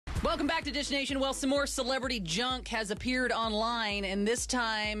Welcome back to Dish Nation. Well, some more celebrity junk has appeared online, and this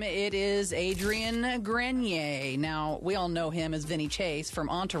time it is Adrian Grenier. Now, we all know him as Vinny Chase from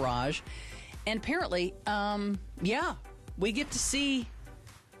Entourage. And apparently, we get to see,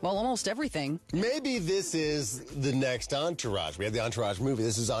 well, almost everything. Maybe this is the next Entourage. We had the Entourage movie.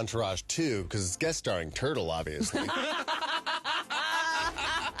 This is Entourage 2, because it's guest starring Turtle, obviously.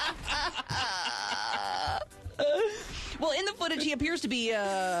 Well, in the footage, he appears to be,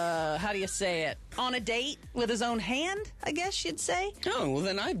 how do you say it, on a date with his own hand, I guess you'd say. Oh, well,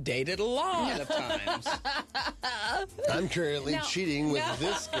 then I've dated a lot of times. I'm currently cheating with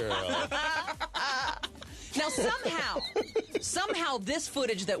this girl. Now, somehow this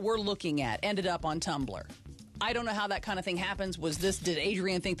footage that we're looking at ended up on Tumblr. I don't know how that kind of thing happens. Did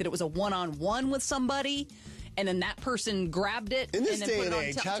Adrian think that it was a one-on-one with somebody? And then that person grabbed it in this and then day put it and on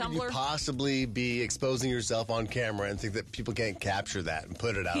age, Tumblr? how could you possibly be exposing yourself on camera and think that people can't capture that and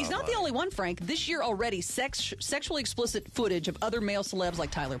put it out? He's not the only one, Frank. This year already, sexually explicit footage of other male celebs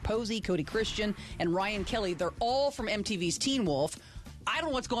like Tyler Posey, Cody Christian, and Ryan Kelly, they're all from MTV's Teen Wolf. I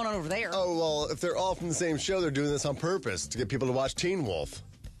don't know what's going on over there. Oh, well, if they're all from the same show, they're doing this on purpose to get people to watch Teen Wolf.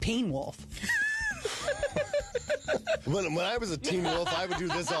 Teen Wolf. When I was a Teen Wolf, I would do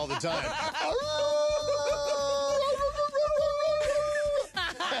this all the time.